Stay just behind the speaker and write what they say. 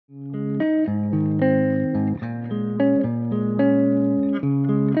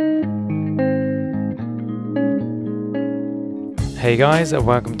Hey guys, and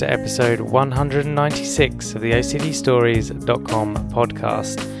welcome to episode 196 of the OCDstories.com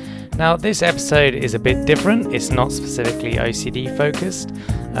podcast. Now, this episode is a bit different. It's not specifically OCD focused,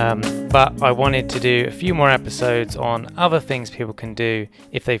 but I wanted to do a few more episodes on other things people can do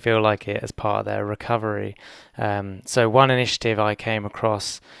if they feel like it as part of their recovery. So one initiative I came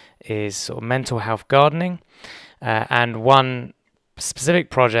across is sort of mental health gardening, and one specific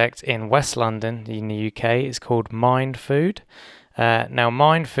project in West London in the UK is called Mind Food. Now,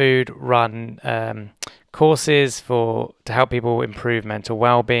 Mind Food run courses to help people improve mental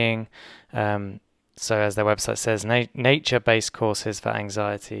well-being. So as their website says, nature-based courses for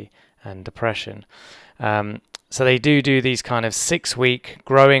anxiety and depression. So they do these kind of 6-week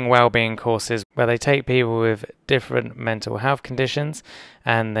growing well-being courses where they take people with different mental health conditions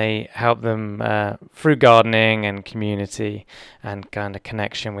and they help them through gardening and community and kind of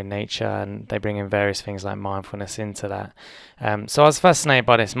connection with nature, and they bring in various things like mindfulness into that. So I was fascinated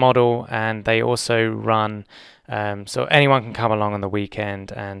by this model, and they also run so anyone can come along on the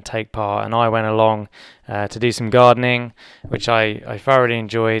weekend and take part, and I went along to do some gardening, which I thoroughly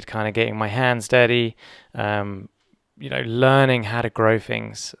enjoyed, kind of getting my hands dirty, learning how to grow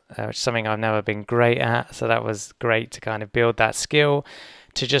things, which is something I've never been great at. So that was great to kind of build that skill,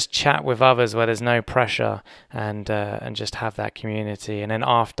 to just chat with others where there's no pressure, and just have that community. And then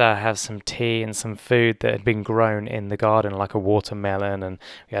after, have some tea and some food that had been grown in the garden, like a watermelon, and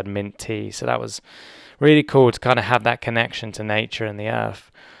we had mint tea. So that was really cool to kind of have that connection to nature and the earth.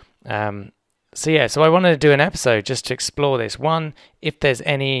 So I wanted to do an episode just to explore this. One, if there's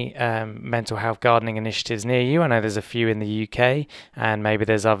any mental health gardening initiatives near you. I know there's a few in the UK, and maybe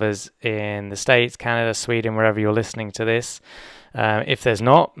there's others in the States, Canada, Sweden, wherever you're listening to this. If there's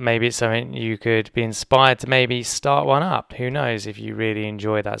not, maybe it's something you could be inspired to maybe start one up. Who knows, if you really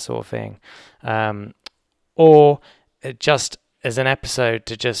enjoy that sort of thing. Or just as an episode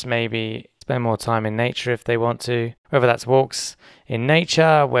to just maybe spend more time in nature if they want to, whether that's walks in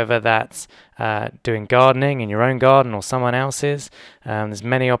nature, whether that's doing gardening in your own garden or someone else's. There's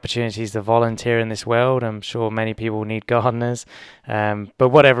many opportunities to volunteer in this world. I'm sure many people need gardeners, but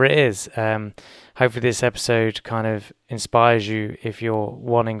whatever it is, hopefully this episode kind of inspires you if you're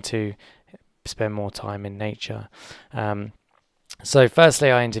wanting to spend more time in nature. So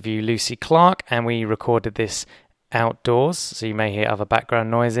firstly, I interviewed Lucy Clark, and we recorded this outdoors, so you may hear other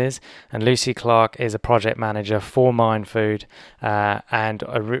background noises. And Lucy Clark is a project manager for Mind Food, and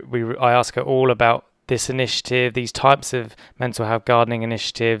I ask her all about this initiative, these types of mental health gardening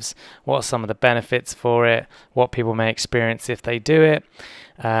initiatives, what are some of the benefits for it, what people may experience if they do it.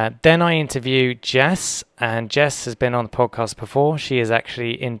 Then I interview Jess, and Jess has been on the podcast before. She has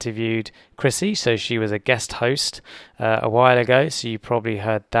actually interviewed Chrissy, so she was a guest host a while ago, so you probably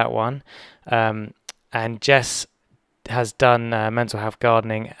heard that one. And Jess has done mental health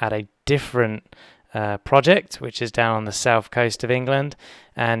gardening at a different project, which is down on the south coast of England,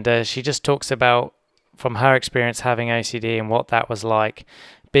 and she just talks about, from her experience having OCD and what that was like,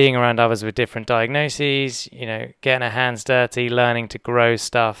 being around others with different diagnoses, getting her hands dirty, learning to grow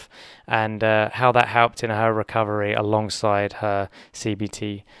stuff, and how that helped in her recovery alongside her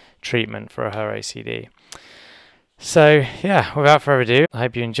CBT treatment for her OCD. So yeah, without further ado, I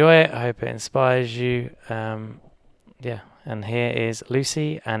hope you enjoy it. I hope it inspires you. And here is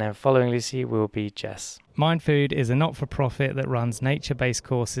Lucy, and then following Lucy will be Jess. Mind Food is a not-for-profit that runs nature-based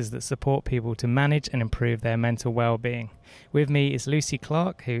courses that support people to manage and improve their mental well-being. With me is Lucy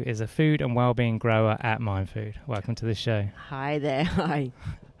Clark, who is a food and well-being grower at Mind Food. Welcome to the show. Hi there. Hi.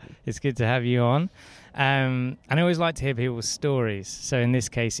 It's good to have you on. And I always like to hear people's stories. So in this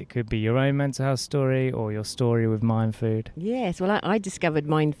case, it could be your own mental health story or your story with Mind Food. Yes, well, I discovered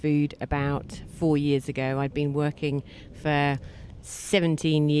Mind Food about 4 years ago. I'd been working for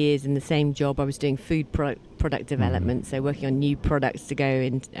 17 years in the same job. I was doing food product development, so working on new products to go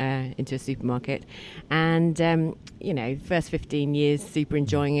into a supermarket. And, first 15 years, super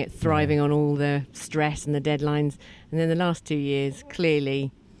enjoying it, thriving on all the stress and the deadlines. And then the last 2 years,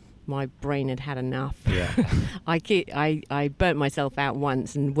 clearly my brain had enough. Yeah. I burnt myself out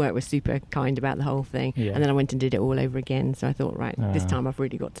once, and work was super kind about the whole thing. Yeah. And then I went and did it all over again. So I thought, this time I've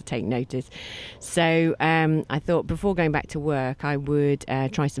really got to take notice. So I thought before going back to work, I would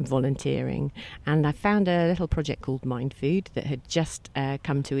try some volunteering. And I found a little project called Mind Food that had just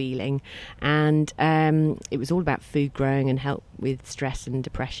come to Ealing. And it was all about food growing and help with stress and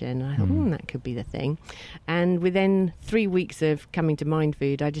depression. And I thought, that could be the thing. And within 3 weeks of coming to Mind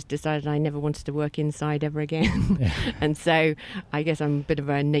Food, I just decided I never wanted to work inside ever again. And so I guess I'm a bit of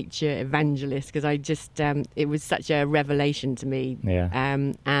a nature evangelist, because I just it was such a revelation to me.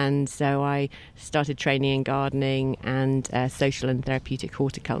 And so I started training in gardening and social and therapeutic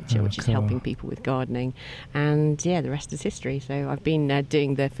horticulture, which is helping people with gardening. And the rest is history. So I've been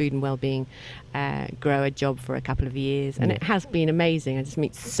doing the food and wellbeing grower job for a couple of years, and it has been amazing. I just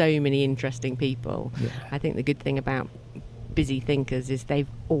meet so many interesting people. I think the good thing about busy thinkers is they've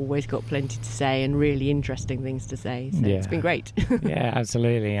always got plenty to say and really interesting things to say. So it's been great. Yeah,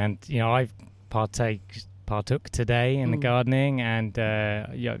 absolutely. And I've partook today in the gardening, and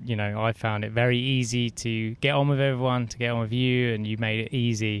I found it very easy to get on with everyone, to get on with you, and you made it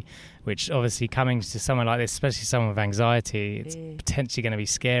easy, which obviously coming to someone like this, especially someone with anxiety, it's potentially going to be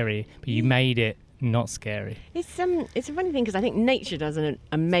scary, but you made it not scary. It's a funny thing, because I think nature does an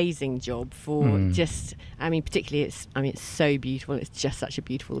amazing job for particularly it's so beautiful. It's just such a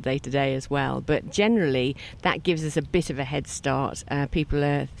beautiful day today as well. But generally, that gives us a bit of a head start. People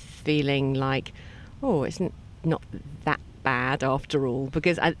are feeling like, it's not that bad after all,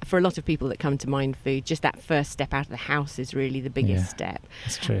 because for a lot of people that come to Mind Food, just that first step out of the house is really the biggest step.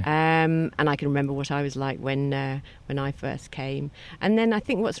 That's true. And I can remember what I was like when I first came. And then I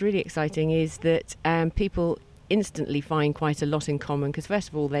think what's really exciting is that people instantly find quite a lot in common, because first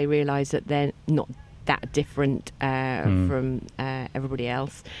of all they realise that they're not that different from everybody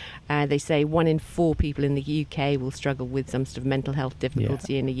else. They say 1 in 4 people in the UK will struggle with some sort of mental health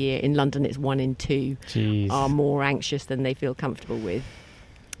difficulty in a year. In London, it's 1 in 2 are more anxious than they feel comfortable with.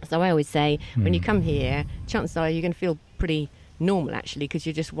 So I always say, when you come here, chances are you're going to feel pretty normal, actually, because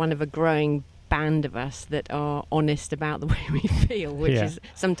you're just one of a growing band of us that are honest about the way we feel, which is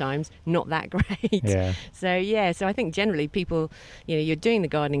sometimes not that great. So I think generally people, you're doing the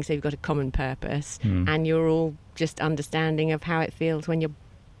gardening, so you've got a common purpose, and you're all just understanding of how it feels when your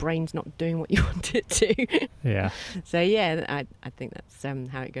brain's not doing what you want it to. So I think that's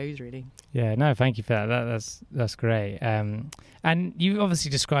how it goes, really. No, thank you for that. That's great. And you obviously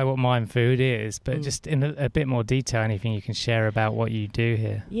describe what Mind Food is, but just in a bit more detail, anything you can share about what you do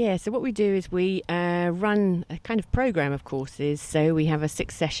here? So what we do is we run a kind of program of courses. So we have a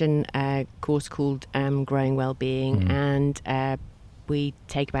 6-session course called Growing Wellbeing, and we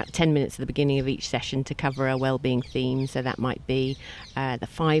take about 10 minutes at the beginning of each session to cover a wellbeing theme. So that might be the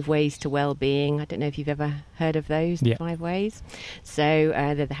 5 ways to wellbeing. I don't know if you've ever heard of those, the 5 ways. So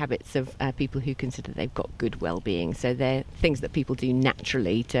they're the habits of people who consider they've got good wellbeing. So they're things that people do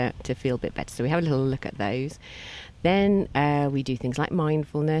naturally to feel a bit better. So we have a little look at those. Then we do things like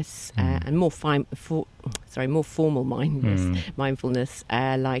mindfulness and more formal mindfulness,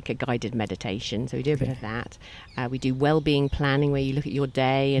 like a guided meditation. So we do a bit of that. We do well-being planning, where you look at your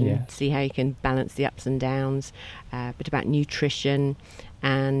day and see how you can balance the ups and downs. A bit about nutrition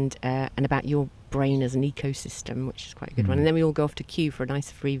and about your brain as an ecosystem, which is quite a good one. And then we all go off to Kew for a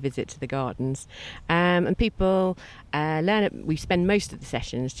nice free visit to the gardens. And people learn it. We spend most of the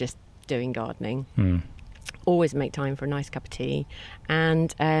sessions just doing gardening. Always make time for a nice cup of tea,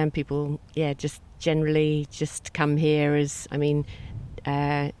 and people just generally just come here as one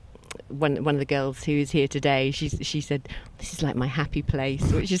of the girls who is here today, she said, this is like my happy place,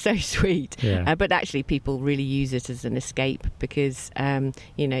 which is so sweet. But actually people really use it as an escape, because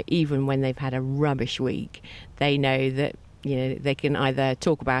even when they've had a rubbish week, they know that they can either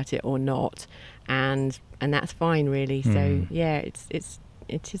talk about it or not, and that's fine, really. So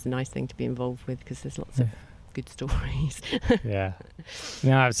it is a nice thing to be involved with, because there's lots of good stories.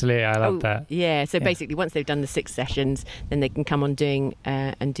 No, absolutely, I love that. So basically, once they've done the 6 sessions, then they can come on doing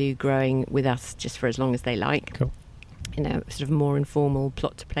and do growing with us just for as long as they like. Cool. Sort of more informal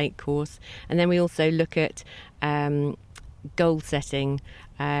plot to plate course. And then we also look at goal setting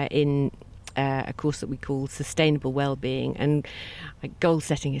in a course that we call Sustainable Wellbeing. And goal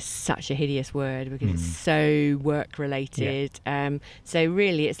setting is such a hideous word, because it's so work related. So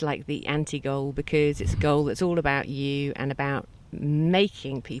really it's like the anti-goal, because it's a goal that's all about you and about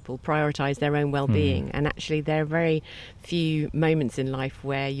making people prioritise their own well-being. And actually there are very few moments in life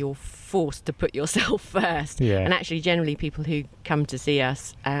where you're forced to put yourself first. And actually generally people who come to see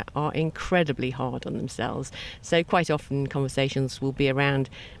us are incredibly hard on themselves. So quite often conversations will be around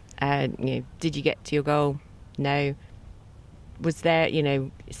did you get to your goal? No. Was there,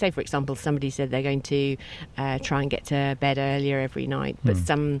 say for example, somebody said they're going to try and get to bed earlier every night, but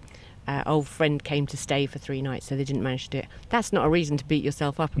some old friend came to stay for 3 nights, so they didn't manage to do it. That's not a reason to beat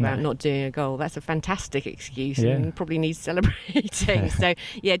yourself up about not doing a goal. That's a fantastic excuse and probably needs celebrating. So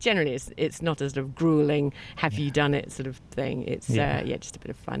generally it's not a sort of grueling, have you done it sort of thing. It's just a bit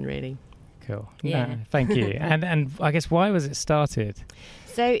of fun, really. Cool. No, thank you. And I guess, why was it started?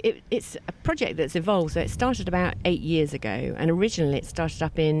 So it's a project that's evolved. So it started about 8 years ago, and originally it started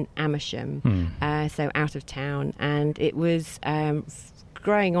up in Amersham, so out of town, and it was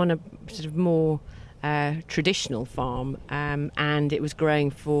growing on a sort of more traditional farm, and it was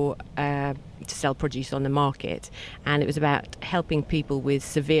growing for to sell produce on the market, and it was about helping people with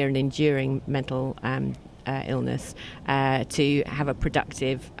severe and enduring mental illness to have a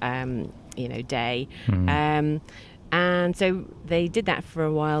productive day. And so they did that for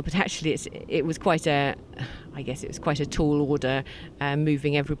a while, but actually it was quite a tall order,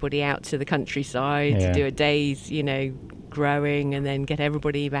 moving everybody out to the countryside to do a day's, growing and then get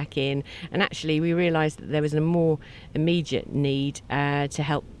everybody back in. And actually we realised that there was a more immediate need to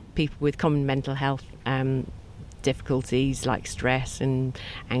help people with common mental health difficulties like stress and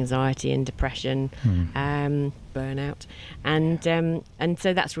anxiety and depression, burnout, and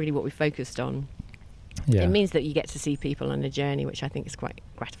so that's really what we focused on. It means that you get to see people on a journey, which I think is quite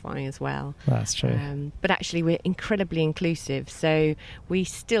gratifying as well. That's true. But actually we're incredibly inclusive, so we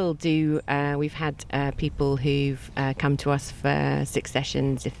still do, we've had people who've come to us for 6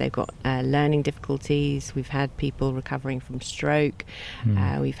 sessions if they've got learning difficulties. We've had people recovering from stroke.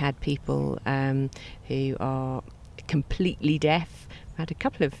 We've had people who are completely deaf. We've had a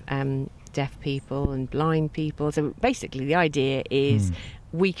couple of deaf people and blind people. So basically the idea is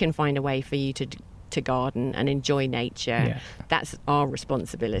we can find a way for you to garden and enjoy nature. That's our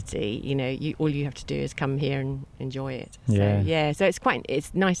responsibility. All you have to do is come here and enjoy it. So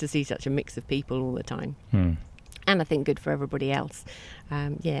it's nice to see such a mix of people all the time, and I think good for everybody else.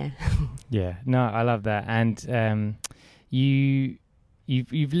 No, I love that. And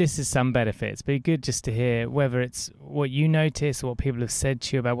you've listed some benefits, but it's good just to hear whether it's what you notice or what people have said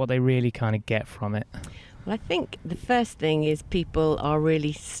to you about what they really kind of get from it. Well, I think the first thing is people are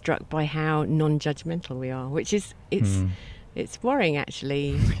really struck by how non-judgmental we are, which is it's worrying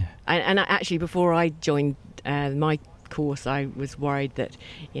actually. And actually, before I joined my course, I was worried that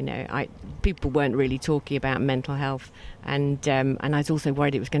people weren't really talking about mental health, and I was also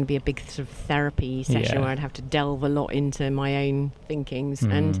worried it was going to be a big sort of therapy session where I'd have to delve a lot into my own thinkings,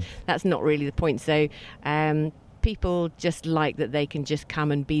 and that's not really the point. So people just like that they can just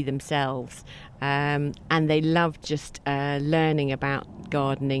come and be themselves, and they love just learning about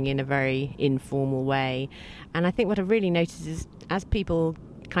gardening in a very informal way. And I think what I've really noticed is as people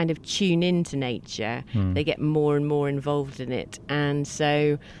kind of tune into nature, they get more and more involved in it. And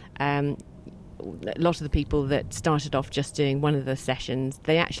so a lot of the people that started off just doing one of the sessions,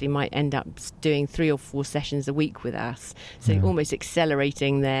 they actually might end up doing 3 or 4 sessions a week with us, so almost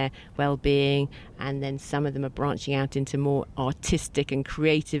accelerating their well-being. And then some of them are branching out into more artistic and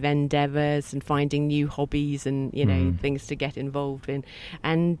creative endeavours and finding new hobbies and things to get involved in.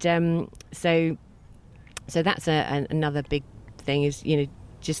 And so that's another big thing is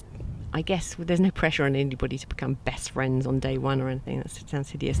just, I guess there's no pressure on anybody to become best friends on day one or anything. That sounds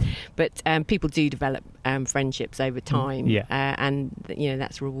hideous. But people do develop friendships over time. And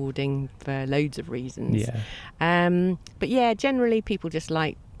that's rewarding for loads of reasons. But generally people just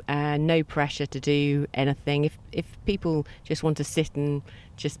like no pressure to do anything. If people just want to sit and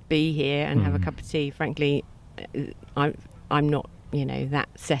just be here and have a cup of tea, frankly, I'm not that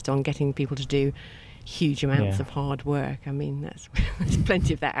set on getting people to do huge amounts of hard work. I mean, there's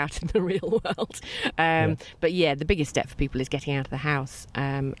plenty of that out in the real world. But the biggest step for people is getting out of the house,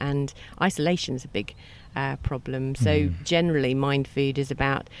 and isolation is a big problem. So generally Mind Food is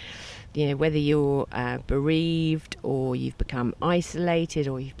about whether you're bereaved or you've become isolated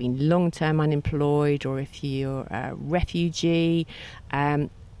or you've been long-term unemployed or if you're a refugee,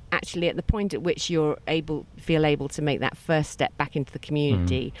 actually at the point at which you're feel able to make that first step back into the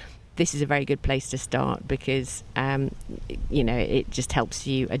community, this is a very good place to start, because it just helps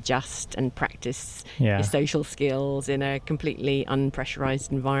you adjust and practice your social skills in a completely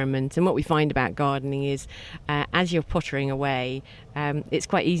unpressurized environment. And what we find about gardening is as you're pottering away, it's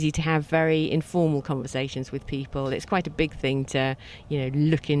quite easy to have very informal conversations with people. It's quite a big thing to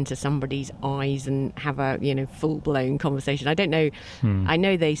look into somebody's eyes and have a full-blown conversation. I don't know, I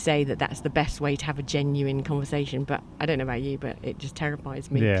know they say that that's the best way to have a genuine conversation, but I don't know about you, but it just terrifies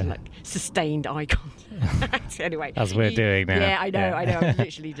me to sustained eye contact. Anyway, as we're doing now. I know I'm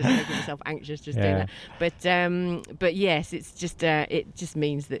literally just making myself anxious just doing that. But yes, it's just it just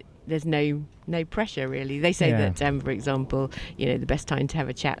means that there's no pressure really. They say that for example, the best time to have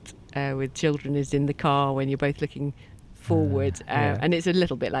a chat with children is in the car when you're both looking forward, and it's a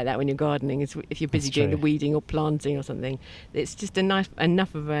little bit like that when you're gardening. It's if you're busy doing the weeding or planting or something, it's just enough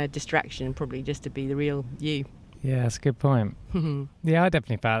of a distraction probably just to be the real you. Yeah, that's a good point. Yeah, I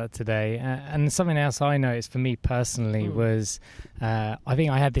definitely found that today. And something else I noticed for me personally was I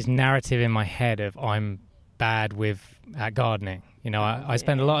think I had this narrative in my head of I'm bad with gardening. You know, I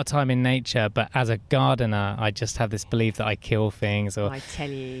spend a lot of time in nature, but as a gardener, I just have this belief that I kill things. Or I tell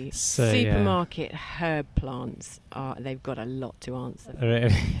you, supermarket herb plants they've got a lot to answer for.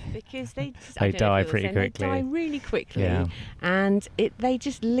 Really? Because they die pretty quickly. They die really quickly, and they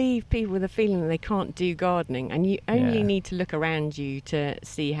just leave people with a feeling that they can't do gardening. And you only need to look around you to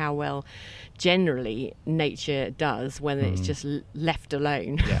see how well generally nature does when it's just left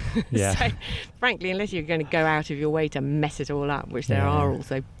alone. So frankly, unless you're going to go out of your way to mess it all up, which there are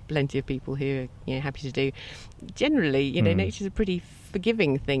also plenty of people who are happy to do, generally nature's a pretty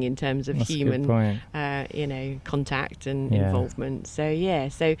forgiving thing in terms of human contact and involvement.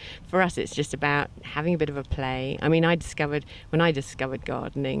 So for us it's just about having a bit of a play. I mean, when I discovered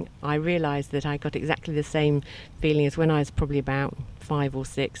gardening, I realised that I got exactly the same feeling as when I was probably about 5 or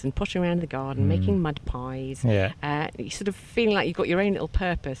 6 and pottering around the garden making mud pies. You sort of feeling like you've got your own little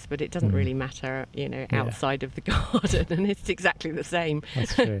purpose, but it doesn't really matter outside of the garden, and it's exactly the same.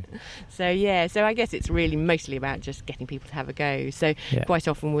 That's true. So I guess it's really mostly about just getting people to have a go. So quite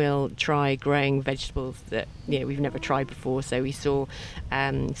often we'll try growing vegetables that we've never tried before. So we saw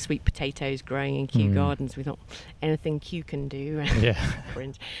sweet potatoes growing in Kew Gardens. We thought anything Kew can do,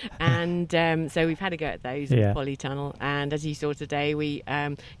 orange. And so we've had a go at those in the polytunnel. And as you saw today, we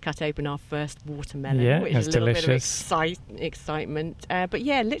cut open our first watermelon, which is a little delicious. bit of excitement. But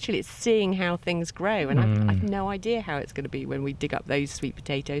literally it's seeing how things grow, and I've no idea how it's going to be when we dig up those sweet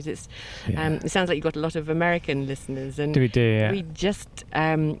potatoes. It sounds like you've got a lot of American listeners, and we do. We just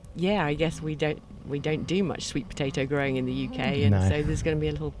I guess we don't do much sweet potato growing in the UK, and so there's going to be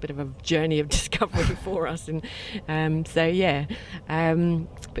a little bit of a journey of discovery for us. And and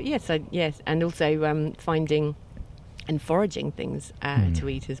also finding and foraging things to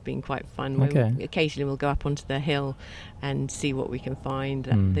eat has been quite fun. Occasionally we'll go up onto the hill and see what we can find.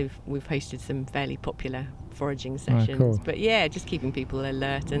 We've hosted some fairly popular foraging sessions. But just keeping people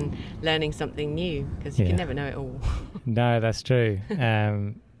alert and learning something new, because you can never know it all. No, that's true.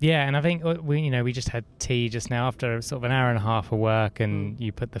 And I think we just had tea just now after sort of an hour and a half of work, and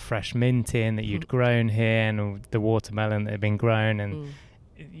you put the fresh mint in that you'd grown here, and the watermelon that had been grown, and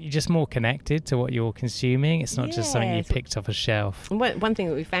you're just more connected to what you're consuming. It's not just something you picked off a shelf. One thing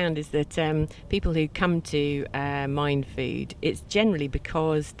that we found is that people who come to Mind Food, it's generally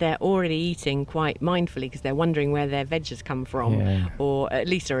because they're already eating quite mindfully, because they're wondering where their veg has come from, or at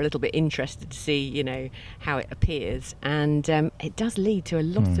least are a little bit interested to see how it appears. And it does lead to a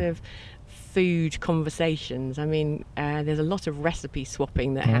lot of food conversations. I mean, there's a lot of recipe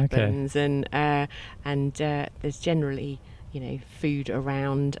swapping that happens, and there's generally food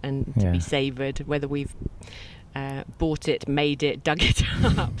around and to be savoured, whether we've bought it, made it, dug it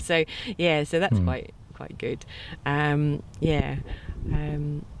up. So that's quite good. So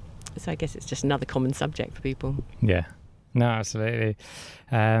I guess it's just another common subject for people. Yeah, no, absolutely.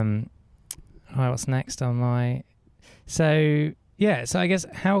 All right, what's next on my... So I guess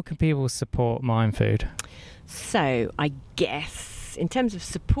how can people support Mind Food? So I guess in terms of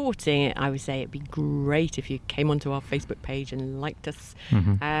supporting it, I would say it'd be great if you came onto our Facebook page and liked us.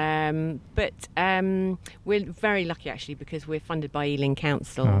 But we're very lucky actually, because we're funded by Ealing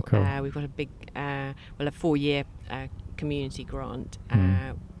Council. We've got a big, a 4-year community grant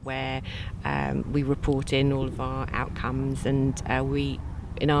where we report in all of our outcomes, and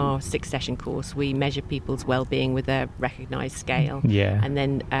in our 6-session course, we measure people's well-being with a recognised scale, and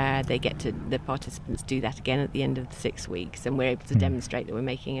then the participants do that again at the end of the 6 weeks, and we're able to demonstrate that we're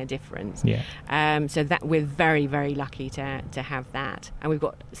making a difference. So that we're very, very lucky to have that, and we've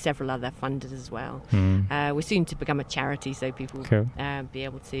got several other funders as well. We're soon to become a charity, so people will be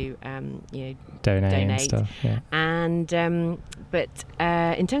able to donate and stuff. And but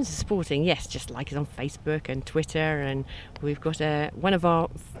in terms of supporting, just like us on Facebook and Twitter, and we've got one of our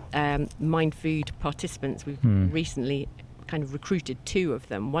Mind Food participants. We've recently kind of recruited 2 of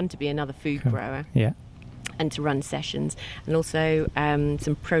them, one to be another food grower and to run sessions, and also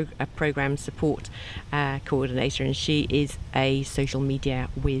some program support coordinator, and she is a social media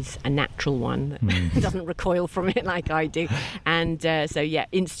whiz, a natural one that doesn't recoil from it like I do. And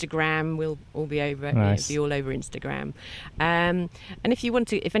Instagram will all be over, be all over Instagram. And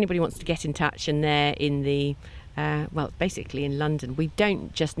if anybody wants to get in touch and they're in the well, basically in London. We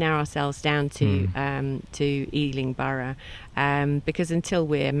don't just narrow ourselves down to Ealing Borough, because until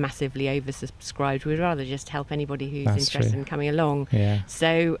we're massively oversubscribed, we'd rather just help anybody who's interested in coming along. Yeah.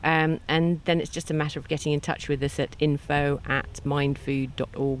 So, and then it's just a matter of getting in touch with us at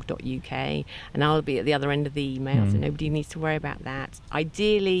info@mindfood.org.uk, and I'll be at the other end of the email, so nobody needs to worry about that.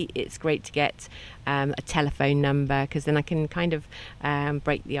 Ideally, it's great to get a telephone number, because then I can kind of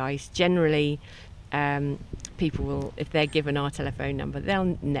break the ice. Generally, people will, if they're given our telephone number,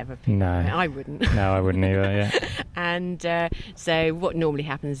 they'll never pick up. I wouldn't. No, I wouldn't either, yeah. And so what normally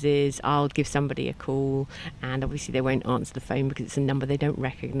happens is I'll give somebody a call, and obviously they won't answer the phone because it's a number they don't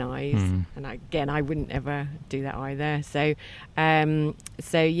recognise. And I wouldn't ever do that either. So then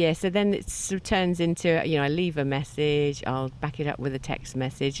it sort of turns into, I leave a message, I'll back it up with a text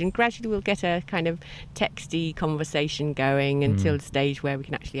message, and gradually we'll get a kind of texty conversation going until the stage where we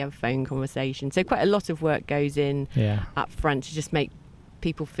can actually have a phone conversation. So quite a lot of work goes in up front to just make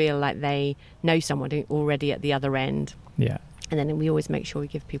people feel like they know someone already at the other end. Yeah. And then we always make sure we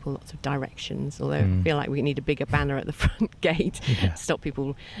give people lots of directions, although I feel like we need a bigger banner at the front gate to stop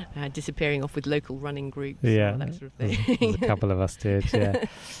people disappearing off with local running groups. Yeah, that sort of thing. There's a couple of us did,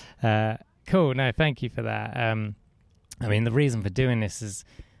 yeah. Cool, no, thank you for that. I mean, the reason for doing this is,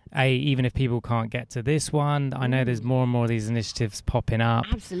 even if people can't get to this one, I know there's more and more of these initiatives popping up.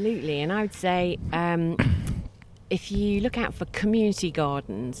 Absolutely, and I would say if you look out for community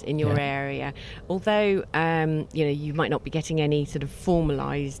gardens in your area, although you might not be getting any sort of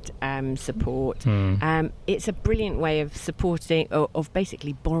formalised support, it's a brilliant way of supporting, of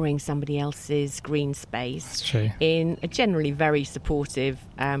basically borrowing somebody else's green space. That's true. In a generally very supportive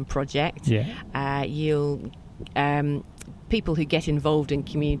project. People who get involved in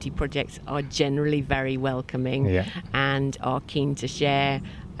community projects are generally very welcoming and are keen to share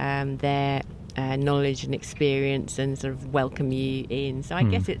their knowledge and experience and sort of welcome you in. So I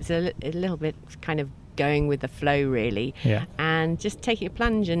guess it's a little bit kind of going with the flow, really, and just taking a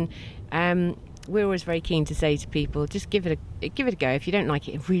plunge. And we're always very keen to say to people, just give it a go. If you don't like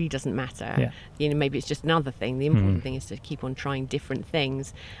it, it really doesn't matter. Maybe it's just another thing. The important thing is to keep on trying different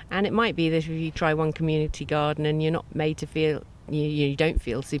things. And it might be that if you try one community garden and you're not made to feel, you don't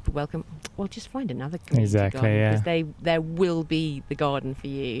feel super welcome, well, just find another community garden, because there will be the garden for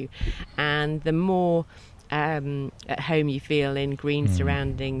you. And the more at home you feel in green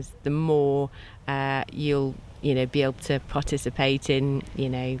surroundings, the more you'll be able to participate in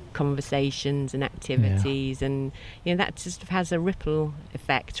conversations and activities, and that just has a ripple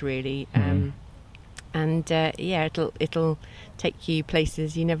effect, really. It'll take you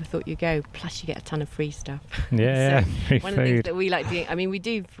places you never thought you'd go. Plus, you get a ton of free stuff. Free one food. of the things that we like doing, I mean, we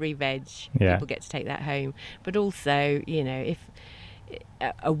do free veg. People get to take that home, but also, if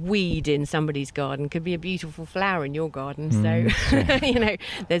a weed in somebody's garden could be a beautiful flower in your garden. So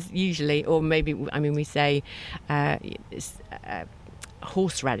there's usually, or maybe, I mean, we say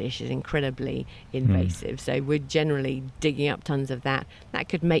horseradish is incredibly invasive, so we're generally digging up tons of that. That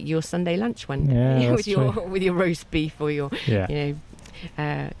could make your Sunday lunch one day with your roast beef or your your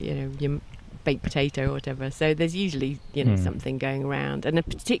baked potato or whatever. So there's usually something going around, and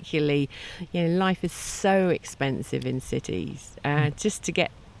particularly life is so expensive in cities. Just to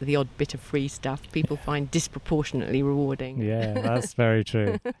get the odd bit of free stuff, people find disproportionately rewarding. That's very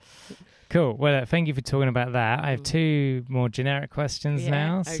true. Cool. Well, thank you for talking about that. I have two more generic questions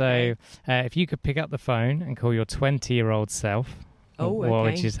now. Okay. So if you could pick up the phone and call your 20-year-old self, what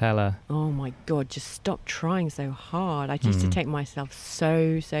would you tell her? Oh my God, just stop trying so hard. I used to take myself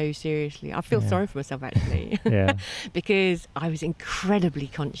so seriously. I feel sorry for myself, actually. Because I was incredibly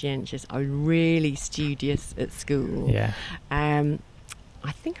conscientious. I was really studious at school.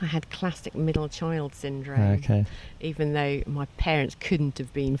 I think I had classic middle child syndrome. Even though my parents couldn't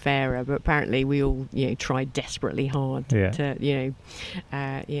have been fairer, but apparently we all, tried desperately hard to,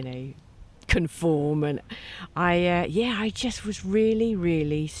 conform. And I just was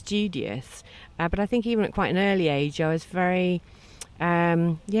really studious. But I think even at quite an early age, I was very,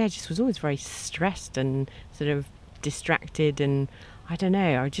 just was always very stressed and sort of distracted, and I don't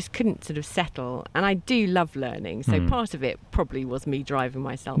know, I just couldn't sort of settle. And I do love learning, so part of it probably was me driving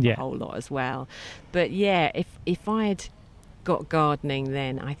myself a whole lot as well. But if I had got gardening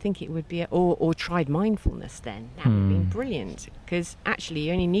then, I think it would be or tried mindfulness then, that would have been brilliant, because actually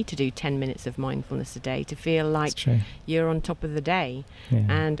you only need to do 10 minutes of mindfulness a day to feel like you're on top of the day,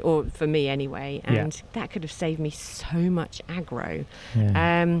 or for me anyway, and that could have saved me so much aggro.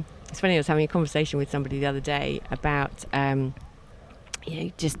 It's funny, I was having a conversation with somebody the other day about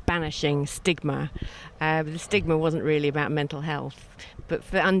just banishing stigma. But the stigma wasn't really about mental health. But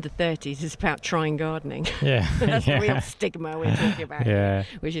for under 30s, it's about trying gardening. Yeah. That's the real stigma we're talking about Yeah.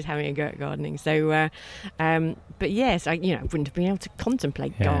 here, which is having a go at gardening. So, but yes, I wouldn't have been able to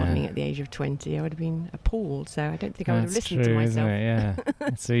contemplate gardening at the age of 20. I would have been appalled. So I don't think I would have listened to myself. Isn't it? Yeah.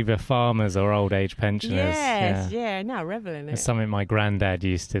 It's either farmers or old age pensioners. Yes, yeah. Now revel in it. It's something my granddad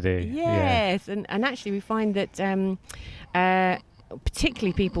used to do. Yes, and actually we find that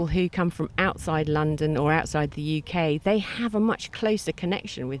particularly people who come from outside London or outside the UK, they have a much closer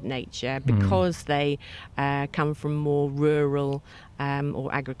connection with nature because they come from more rural or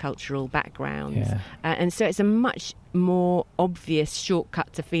agricultural backgrounds. Yeah. And so it's a much more obvious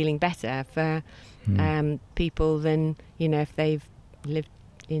shortcut to feeling better for people than, if they've lived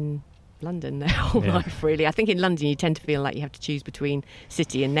in London their whole life, really. I think in London you tend to feel like you have to choose between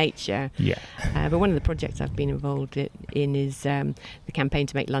city and nature. Yeah. But one of the projects I've been involved in is the campaign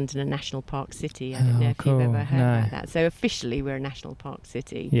to make London a national park city. I don't know if you've ever heard about that. So officially we're a national park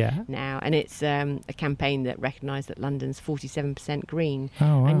city now, and it's a campaign that recognised that London's 47% green.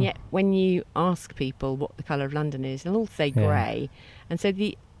 Oh, wow. And yet when you ask people what the colour of London is, they'll all say grey. And so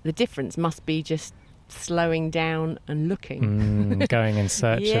the difference must be just slowing down and looking, going in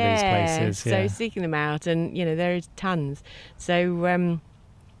search of these places. So seeking them out, and there is tons. So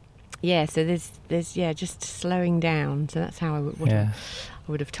so there's just slowing down. So that's how I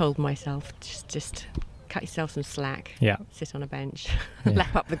would have told myself, just cut yourself some slack. Yeah, sit on a bench,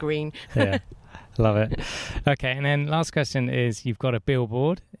 lap up the green. Yeah, love it. Okay, and then last question is: you've got a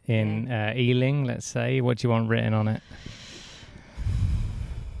billboard in Ealing, let's say. What do you want written on it?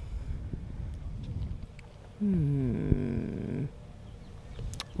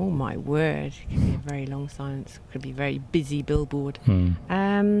 Oh my word! It could be a very long silence. It could be a very busy billboard.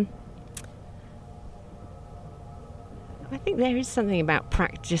 I think there is something about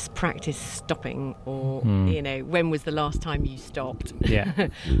practice stopping, or when was the last time you stopped? Yeah.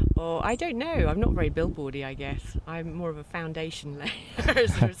 Or I don't know. I'm not very billboardy, I guess. I'm more of a foundation layer,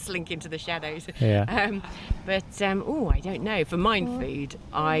 sort of slink into the shadows. Yeah. I don't know. For Mind Food,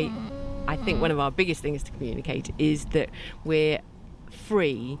 I think one of our biggest things to communicate is that we're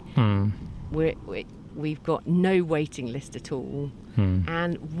free. We've got no waiting list at all.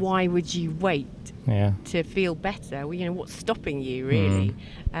 And why would you wait to feel better? Well, what's stopping you, really?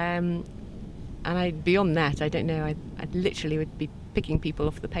 And beyond that, I don't know. I literally would be picking people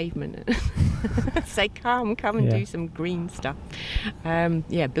off the pavement and say, come and do some green stuff.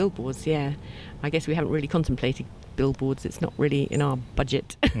 Billboards, I guess we haven't really contemplated billboards. It's not really in our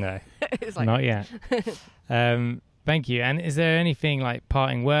budget. No, it's like, not yet. Thank you. And is there anything like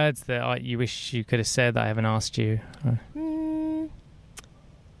parting words that you wish you could have said that I haven't asked you?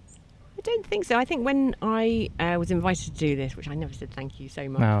 I don't think so. I think when I was invited to do this, which I never said thank you so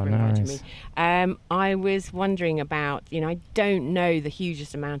much for inviting me, I was wondering about, I don't know the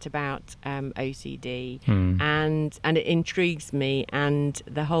hugest amount about OCD, and it intrigues me, and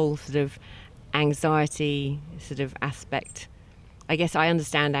the whole sort of anxiety sort of aspect. I guess I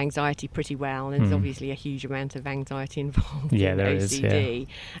understand anxiety pretty well, and there's obviously a huge amount of anxiety involved in OCD.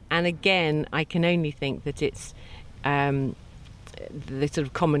 And again, I can only think that it's the sort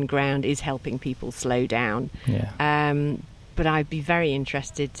of common ground is helping people slow down. But I'd be very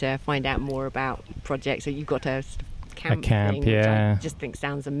interested to find out more about projects. So you've got a sort of camp thing, which I just think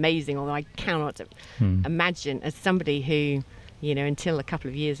sounds amazing, although I cannot imagine, as somebody who, until a couple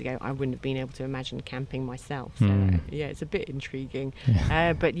of years ago, I wouldn't have been able to imagine camping myself. So it's a bit intriguing.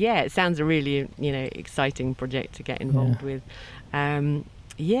 But it sounds a really, exciting project to get involved with. No,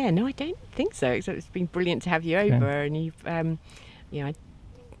 I don't think so. So it's been brilliant to have you over, and you've, I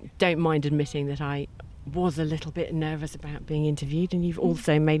don't mind admitting that I was a little bit nervous about being interviewed, and you've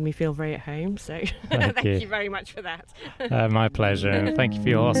also made me feel very at home. So thank you very much for that. My pleasure, and thank you for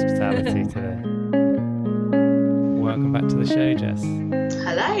your hospitality today. Welcome back to the show, Jess.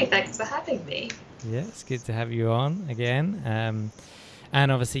 Hello, thanks for having me. Yeah, it's good to have you on again.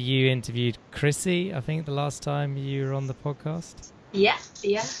 And obviously you interviewed Chrissy, I think, the last time you were on the podcast. Yeah.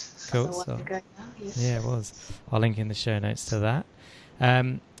 Cool. So, yeah, it was. I'll link in the show notes to that.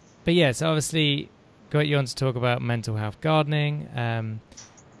 But so obviously got you on to talk about mental health gardening. When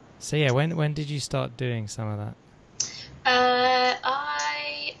did you start doing some of that?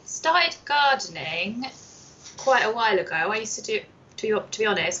 I started gardening quite a while ago. I used to do it, to be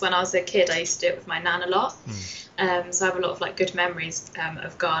honest, when I was a kid, I used to do it with my nan a lot. So I have a lot of good memories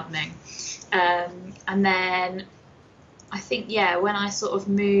of gardening. And then I think, when I sort of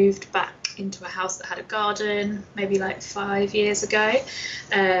moved back into a house that had a garden, maybe 5 years ago,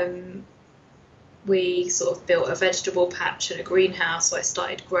 we sort of built a vegetable patch and a greenhouse, so I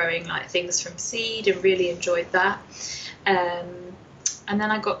started growing like things from seed and really enjoyed that. And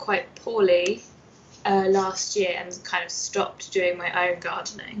then I got quite poorly last year and kind of stopped doing my own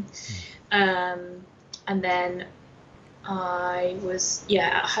gardening. And then I was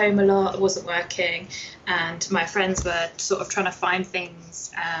at home a lot, I wasn't working, and my friends were sort of trying to find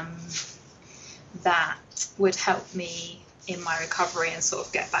things that would help me in my recovery and sort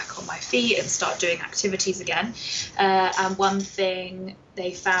of get back on my feet and start doing activities again. And one thing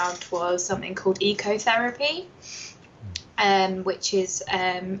they found was something called ecotherapy, which is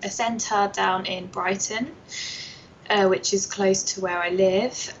a centre down in Brighton, which is close to where I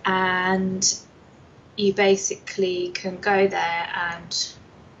live, and you basically can go there and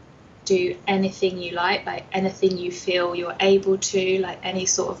do anything you like anything you feel you're able to, like any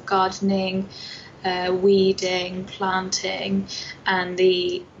sort of gardening, weeding, planting. And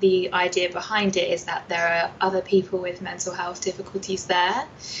the idea behind it is that there are other people with mental health difficulties there,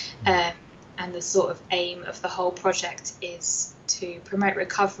 and the sort of aim of the whole project is to promote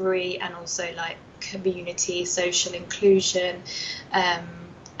recovery and also like community, social inclusion.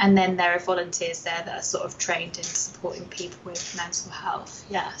 And then there are volunteers there that are sort of trained in supporting people with mental health.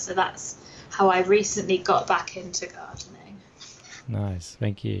 Yeah, so that's how I recently got back into gardening. Nice,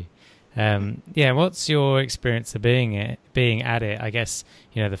 thank you. What's your experience of being at it? I guess,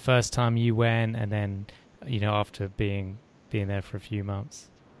 the first time you went, and then, after being there for a few months.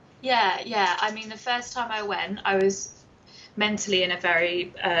 Yeah. I mean, the first time I went, I was mentally in a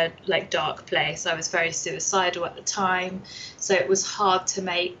very dark place. I was very suicidal at the time, so it was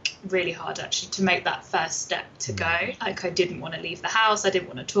really hard actually to make that first step to go. Like, I didn't want to leave the house, I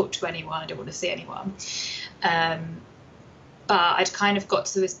didn't want to talk to anyone, I didn't want to see anyone. But I'd kind of got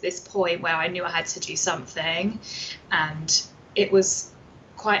to this point where I knew I had to do something, and it was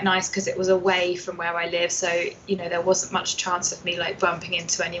quite nice because it was away from where I live, so there wasn't much chance of me like bumping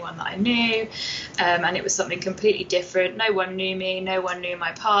into anyone that I knew, and it was something completely different. No one knew me, no one knew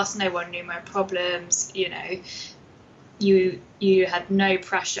my past, no one knew my problems. You had no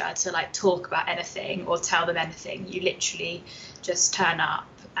pressure to like talk about anything or tell them anything. You literally just turn up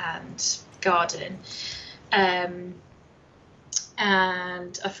and garden.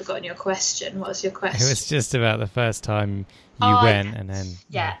 And I've forgotten your question. What was your question? It was just about the first time you went, and then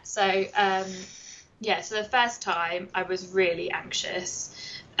So the first time I was really anxious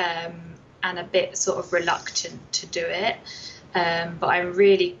and a bit sort of reluctant to do it, but I'm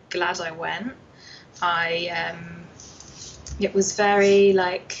really glad I went. It was very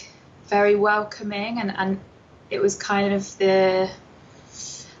welcoming, and it was kind of the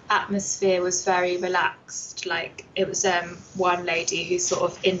atmosphere was very relaxed. Like, it was one lady who sort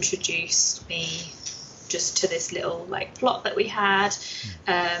of introduced me just to this little like plot that we had.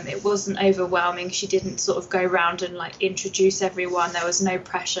 It wasn't overwhelming. She didn't sort of go around and like introduce everyone. There was no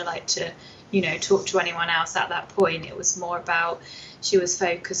pressure like to talk to anyone else at that point. It was more about, she was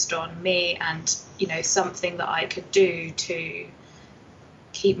focused on me and something that I could do to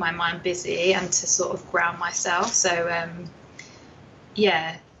keep my mind busy and to sort of ground myself. So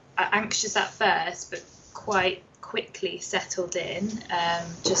anxious at first, but quite quickly settled in.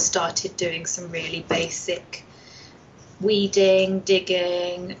 Just started doing some really basic weeding,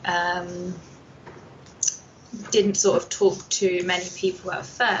 digging. Didn't sort of talk to many people at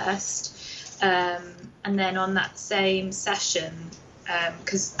first, and then on that same session,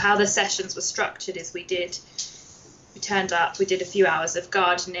 because how the sessions were structured is we turned up, we did a few hours of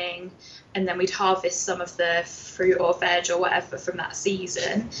gardening, and then we'd harvest some of the fruit or veg or whatever from that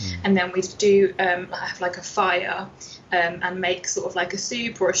season, and then we'd do have like a fire and make sort of like a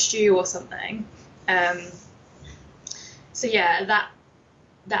soup or a stew or something.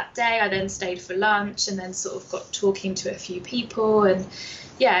 That day I then stayed for lunch and then sort of got talking to a few people, and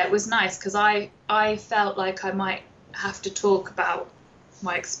it was nice because I felt like I might have to talk about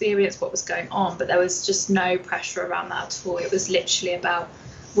my experience, what was going on, but there was just no pressure around that at all. It was literally about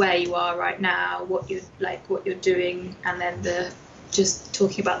where you are right now, what you're doing, and then just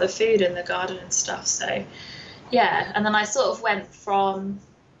talking about the food and the garden and stuff. So and then I sort of went from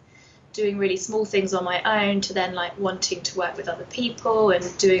doing really small things on my own to then like wanting to work with other people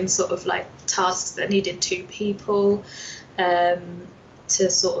and doing sort of like tasks that needed two people, to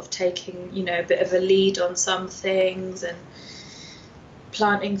sort of taking a bit of a lead on some things and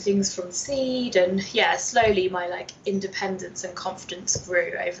planting things from seed. And slowly my like independence and confidence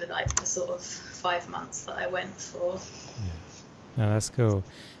grew over like the sort of 5 months that I went for. No, that's cool.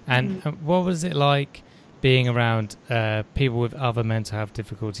 And what was it like being around people with other mental health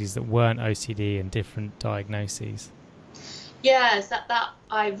difficulties that weren't OCD and different diagnoses? Yes, that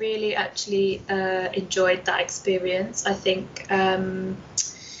I really actually enjoyed that experience. I think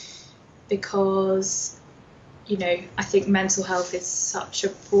because I think mental health is such a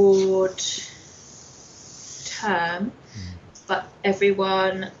broad term, but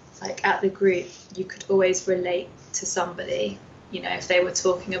everyone, like at the group, you could always relate to somebody. If they were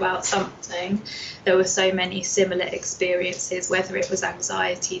talking about something, there were so many similar experiences, whether it was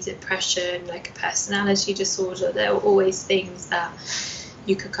anxiety, depression, like a personality disorder. There were always things that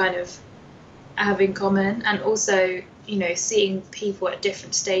you could kind of have in common. And also, seeing people at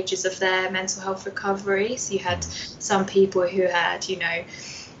different stages of their mental health recovery. So you had some people who had,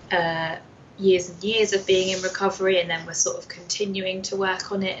 years and years of being in recovery, and then were sort of continuing to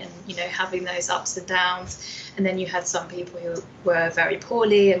work on it, and having those ups and downs. And then you had some people who were very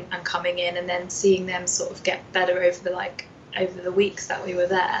poorly and coming in, and then seeing them sort of get better over the weeks that we were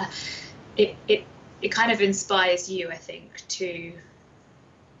there. It kind of inspires you, I think, to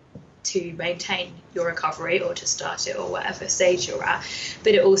maintain your recovery or to start it or whatever stage you're at.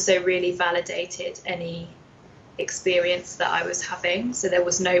 But it also really validated any experience that I was having. So there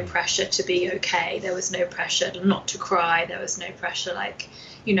was no pressure to be okay. There was no pressure not to cry. There was no pressure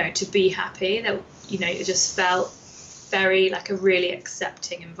to be happy. That it just felt very like a really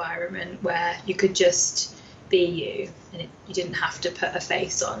accepting environment where you could just be you, and you didn't have to put a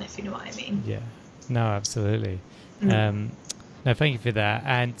face on, if you know what I mean. Yeah, no, absolutely. No, thank you for that.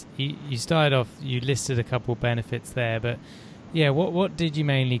 And you started off, you listed a couple of benefits there, but yeah, what did you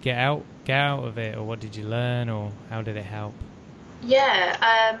mainly get out of it, or what did you learn, or how did it help?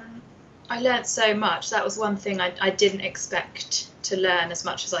 Yeah, I learned so much. That was one thing I didn't expect to learn as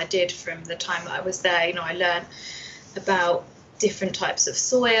much as I did from the time that I was there. I learned about different types of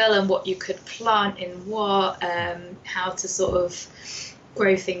soil and what you could plant in what, how to sort of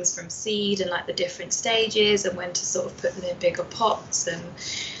grow things from seed, and like the different stages, and when to sort of put them in bigger pots,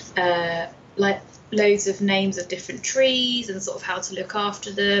 and like loads of names of different trees, and sort of how to look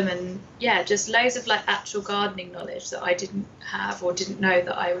after them, and yeah, just loads of like actual gardening knowledge that I didn't have or didn't know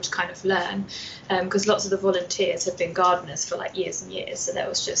that I would kind of learn, because lots of the volunteers had been gardeners for like years and years, so there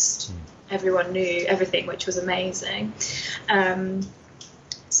was just everyone knew everything, which was amazing.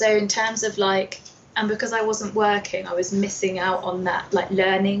 So in terms of and because I wasn't working, I was missing out on that like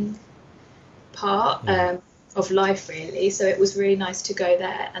learning part of life, really. So it was really nice to go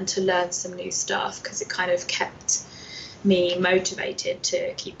there and to learn some new stuff, because it kind of kept me motivated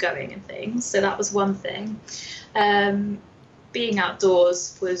to keep going and things. So that was one thing. Being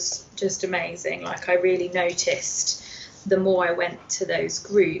outdoors was just amazing. Like, I really noticed the more I went to those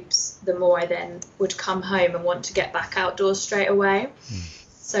groups, the more I then would come home and want to get back outdoors straight away.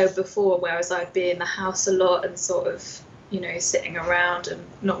 So before, whereas I'd be in the house a lot and sort of, sitting around and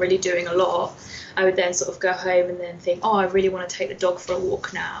not really doing a lot, I would then sort of go home and then think, oh, I really want to take the dog for a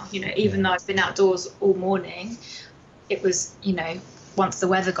walk now. Even though I've been outdoors all morning, it was, once the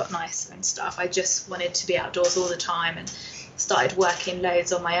weather got nicer and stuff, I just wanted to be outdoors all the time, and started working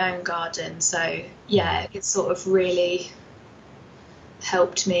loads on my own garden. So yeah, it sort of really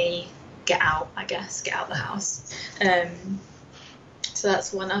helped me get out the house. So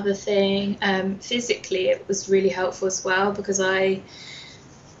that's one other thing. Physically, it was really helpful as well, because you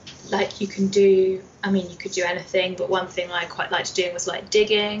could do anything, but one thing I quite liked doing was like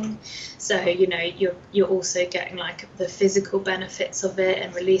digging. So you're also getting like the physical benefits of it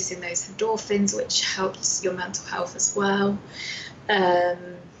and releasing those endorphins, which helps your mental health as well.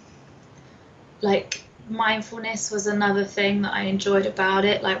 Like mindfulness was another thing that I enjoyed about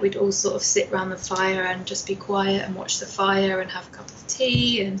it. Like, we'd all sort of sit around the fire and just be quiet and watch the fire and have a cup of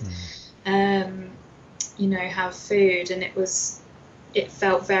tea and have food, and it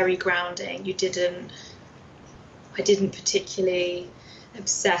felt very grounding. I didn't particularly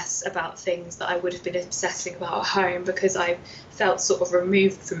obsess about things that I would have been obsessing about at home, because I felt sort of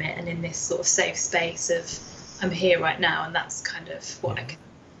removed from it and in this sort of safe space of I'm here right now, and that's kind of what I can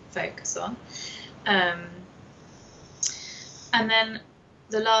focus on. And then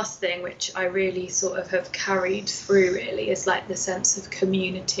the last thing, which I really sort of have carried through, really, is like the sense of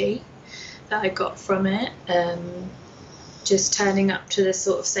community that I got from it. Just turning up to the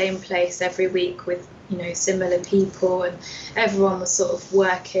sort of same place every week with, similar people, and everyone was sort of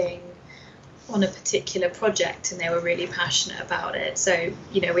working on a particular project and they were really passionate about it. So,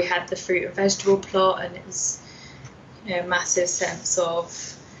 we had the fruit and vegetable plot, and it was, a massive sense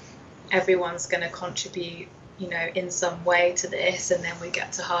of everyone's going to contribute, in some way to this, and then we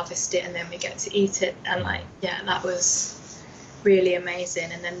get to harvest it and then we get to eat it. And that was really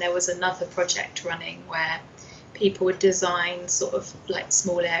amazing. And then there was another project running where people would design sort of like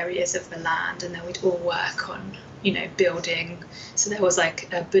small areas of the land, and then we'd all work on building. So there was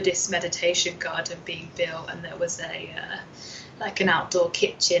like a Buddhist meditation garden being built, and there was an outdoor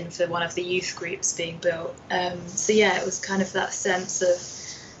kitchen for one of the youth groups being built. So yeah, it was kind of that sense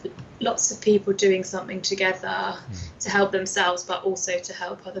of lots of people doing something together to help themselves, but also to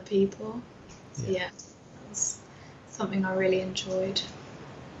help other people. So yeah, it was something I really enjoyed.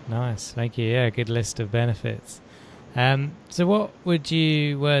 Nice, thank you. Yeah, good list of benefits. So what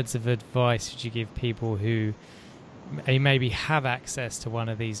words of advice would you give people who maybe have access to one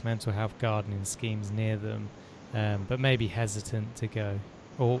of these mental health gardening schemes near them, but maybe hesitant to go?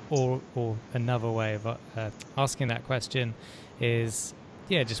 Or another way of asking that question is,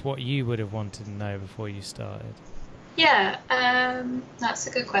 just what you would have wanted to know before you started. Yeah, that's a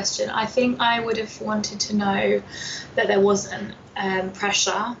good question. I think I would have wanted to know that there wasn't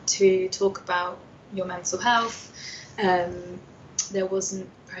pressure to talk about your mental health. There wasn't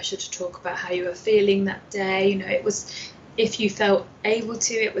pressure to talk about how you were feeling that day. It was, if you felt able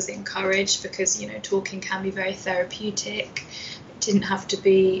to, it was encouraged, because talking can be very therapeutic. It didn't have to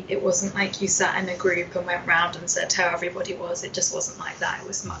be. It wasn't like you sat in a group and went round and said how everybody was. It just wasn't like that. It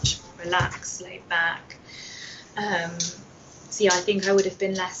was much more relaxed, laid back. So yeah, I think I would have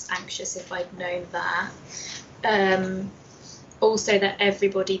been less anxious if I'd known that. Also, that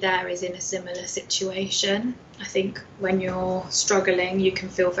everybody there is in a similar situation. I think when you're struggling, you can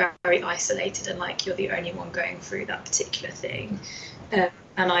feel very, very isolated and like you're the only one going through that particular thing. And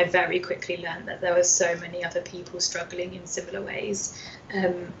I very quickly learned that there were so many other people struggling in similar ways.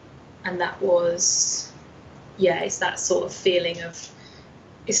 And that was, it's that sort of feeling of,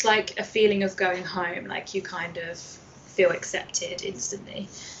 it's like a feeling of going home, like you kind of feel accepted instantly.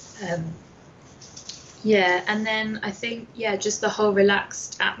 And then I think, just the whole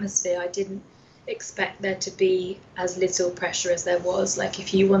relaxed atmosphere. I didn't expect there to be as little pressure as there was. Like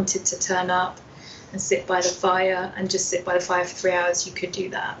if you wanted to turn up and sit by the fire and just sit by the fire for 3 hours, you could do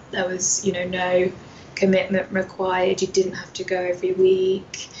that. There was, no commitment required. You didn't have to go every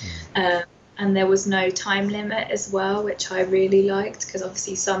week. And there was no time limit as well, which I really liked, because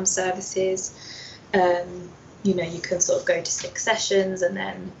obviously some services, you can sort of go to 6 sessions and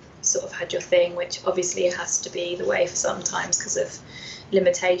then sort of had your thing, which obviously has to be the way for sometimes because of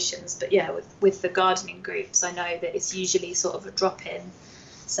limitations. But with the gardening groups, I know that it's usually sort of a drop-in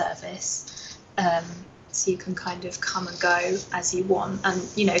service. So you can kind of come and go as you want. And,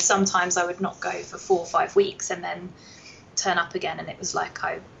 sometimes I would not go for 4 or 5 weeks and then turn up again, and it was like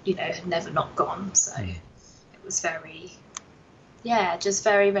I had never not gone. So it was very just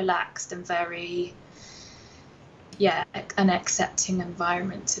very relaxed and very an accepting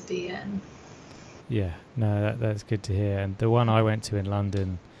environment to be in. That's good to hear. And the one I went to in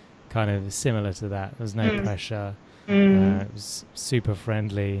London, kind of similar to that. There was no pressure. It was super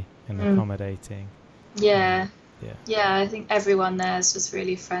friendly and accommodating. I think everyone there is just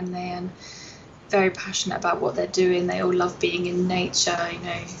really friendly and very passionate about what they're doing. They all love being in nature, and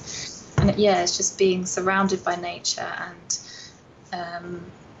it's just being surrounded by nature and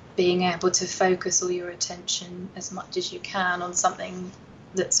being able to focus all your attention as much as you can on something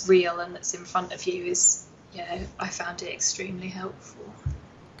that's real and that's in front of you is, I found it extremely helpful.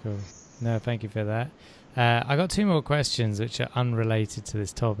 Cool. No, thank you for that. I got 2 more questions which are unrelated to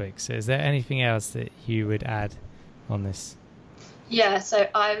this topic. So is there anything else that you would add on this? So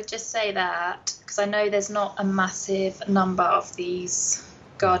I would just say that, because I know there's not a massive number of these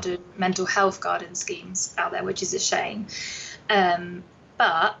mental health garden schemes out there, which is a shame.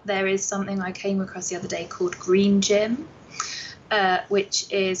 But there is something I came across the other day called Green Gym, which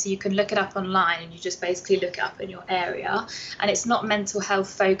is, you can look it up online and you just basically look it up in your area. And it's not mental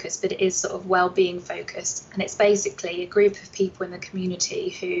health focused, but it is sort of well-being focused. And it's basically a group of people in the community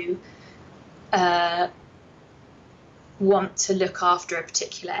who want to look after a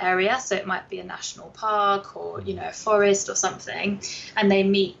particular area. So it might be a national park or, a forest or something. And they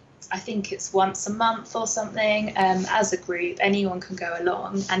meet, I think it's once a month or something, as a group. Anyone can go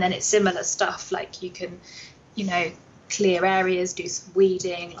along, and then it's similar stuff, like you can, clear areas, do some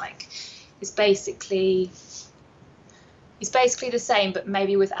weeding. Like it's basically the same, but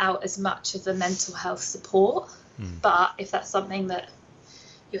maybe without as much of the mental health support. But if that's something that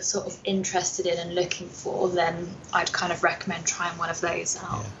you're sort of interested in and looking for, then I'd kind of recommend trying one of those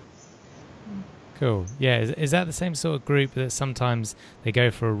out. Cool. Yeah, is that the same sort of group that sometimes they go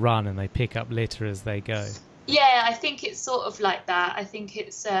for a run and they pick up litter as they go? Yeah, I think it's sort of like that. I think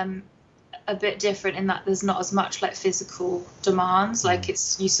it's a bit different in that there's not as much like physical demands. Like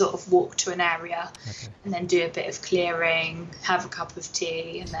it's, you sort of walk to an area and then do a bit of clearing, have a cup of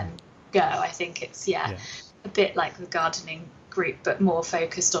tea and then go. I think it's a bit like the gardening group, but more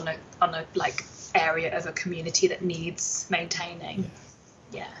focused on a like area of a community that needs maintaining.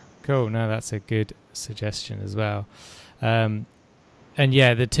 Yeah. Cool. No, that's a good suggestion as well. And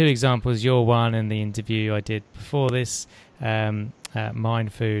yeah, the two examples, your one and the interview I did before this,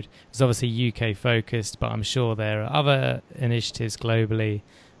 Mind Food, is obviously UK focused, but I'm sure there are other initiatives globally.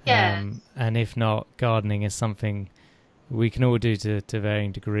 Yeah. And if not, gardening is something we can all do to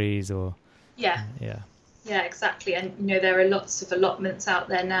varying degrees, or Yeah. Yeah, exactly. And there are lots of allotments out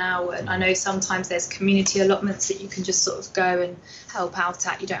there now, and I know sometimes there's community allotments that you can just sort of go and help out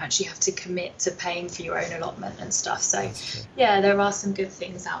at. You don't actually have to commit to paying for your own allotment and stuff. So yeah, there are some good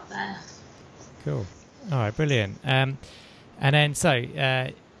things out there. Cool. All right, brilliant. And then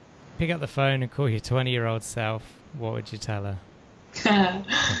pick up the phone and call your 20-year-old self. What would you tell her?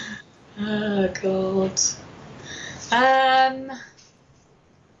 Oh God.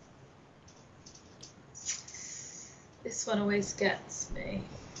 This one always gets me.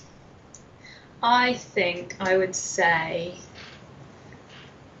 I think I would say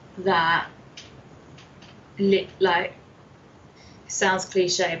that, like, it sounds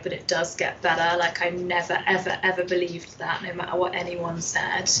cliche, but it does get better. Like, I never, ever, ever believed that, no matter what anyone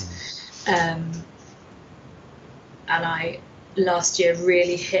said. And I, last year,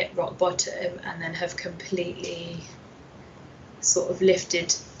 really hit rock bottom, and then have completely sort of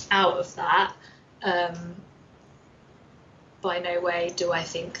lifted out of that. By no way do I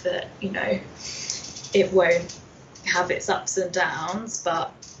think that, it won't have its ups and downs,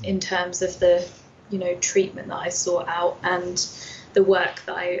 but in terms of the, treatment that I sought out and the work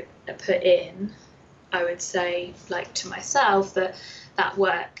that I put in, I would say, like, to myself, that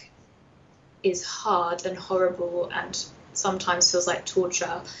work is hard and horrible and sometimes feels like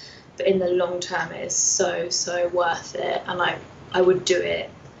torture, but in the long term it is so, so worth it, and I would do it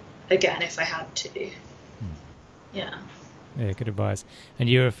again if I had to. Yeah. Yeah, good advice. And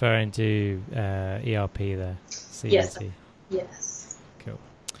you're referring to ERP there, CRT? Yes. Cool.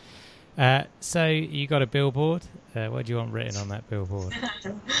 So you got a billboard. What do you want written on that billboard?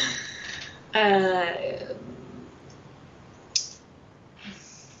 I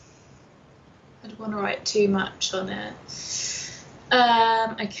don't want to write too much on it.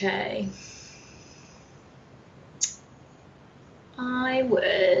 Okay.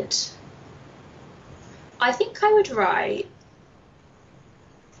 I think I would write,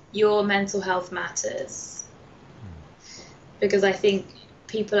 "Your mental health matters," because I think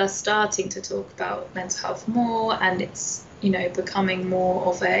people are starting to talk about mental health more, and it's, becoming more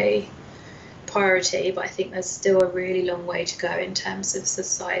of a priority, but I think there's still a really long way to go in terms of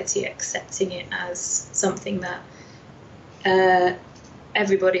society accepting it as something that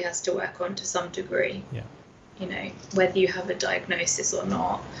everybody has to work on to some degree. Yeah. Whether you have a diagnosis or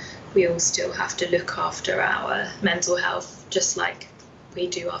not, we all still have to look after our mental health just like we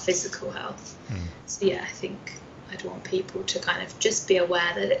do our physical health. So yeah, I think I'd want people to kind of just be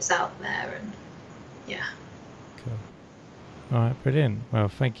aware that it's out there, and yeah. Cool. All right, brilliant. Well,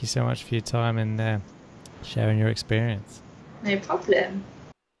 thank you so much for your time and sharing your experience. No problem.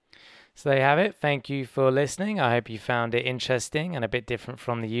 So there you have it. Thank you for listening. I hope you found it interesting and a bit different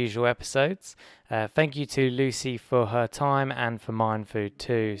from the usual episodes. Thank you to Lucy for her time and for Mind Food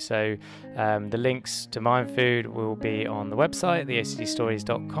too. So the links to Mind Food will be on the website,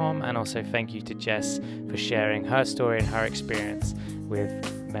 theocdstories.com, and also thank you to Jess for sharing her story and her experience with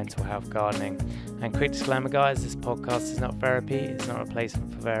mental health gardening. And quick disclaimer, guys, this podcast is not therapy. It's not a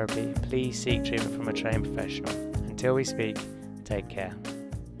replacement for therapy. Please seek treatment from a trained professional. Until we speak, take care.